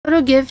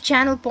to give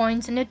channel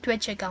points in a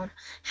Twitch account.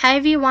 Hi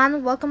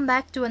everyone, welcome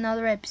back to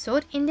another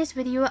episode. In this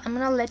video, I'm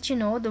gonna let you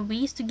know the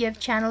ways to give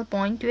channel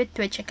point to a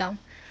Twitch account.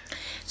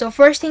 So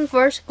first thing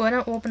first, go ahead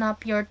and open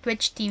up your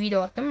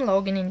twitchtv.com,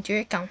 log into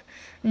your account.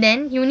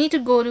 Then you need to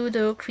go to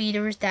the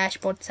creators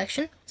dashboard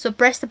section. So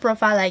press the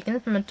profile icon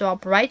from the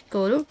top right,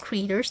 go to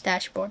creators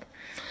dashboard.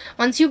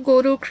 Once you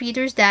go to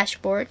creators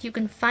dashboard, you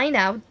can find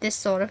out this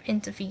sort of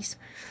interface.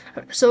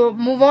 So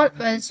move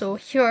on. So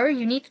here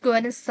you need to go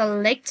ahead and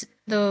select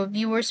the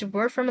viewer's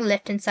reward from the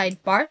left hand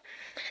side bar.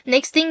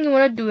 Next thing you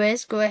want to do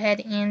is go ahead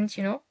and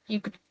you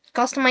could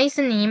customize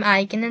the name,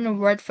 icon, and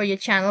reward for your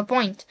channel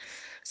point.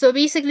 So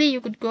basically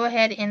you could go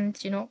ahead and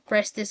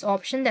press this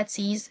option that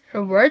says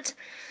rewards.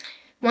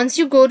 Once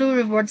you go to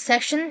reward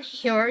section,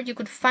 here you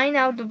could find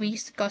out the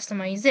ways to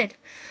customize it.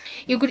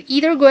 You could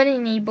either go ahead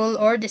and enable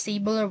or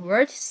disable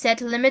rewards,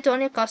 set limit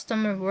on your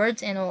custom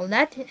rewards and all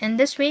that, and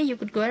this way you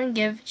could go ahead and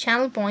give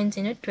channel points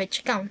in your Twitch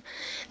account.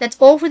 That's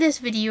all for this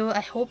video. I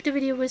hope the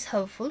video was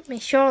helpful.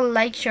 Make sure to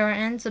like, share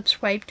and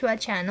subscribe to our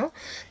channel.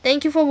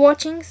 Thank you for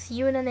watching. See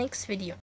you in the next video.